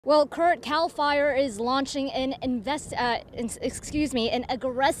Well, current CAL FIRE is launching an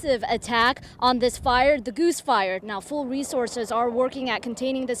aggressive attack on this fire, the Goose Fire. Now, full resources are working at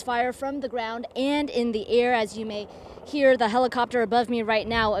containing this fire from the ground and in the air, as you may hear the helicopter above me right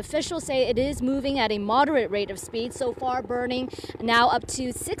now. Officials say it is moving at a moderate rate of speed, so far burning now up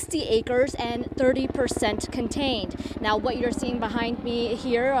to 60 acres and 30% contained. Now, what you're seeing behind me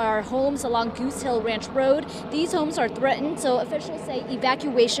here are homes along Goose Hill Ranch Road. These homes are threatened, so officials say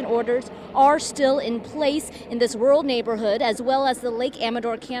evacuation orders are still in place in this rural neighborhood, as well as the Lake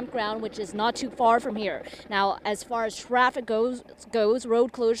Amador Campground, which is not too far from here. Now, as far as traffic goes,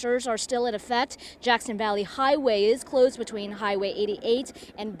 road closures are still in effect. Jackson Valley Highway is closed between Highway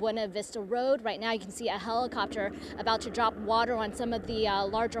 88 and Buena Vista Road. Right now you can see a helicopter about to drop water on some of the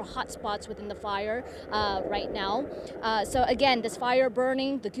larger hot spots within the fire right now. So again, this fire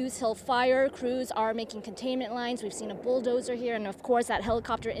burning, the Goose Hill Fire crews are making containment lines. We've seen a bulldozer here and of course that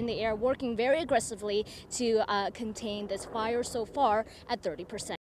helicopter in the air working very aggressively to contain this fire, so far at 30%.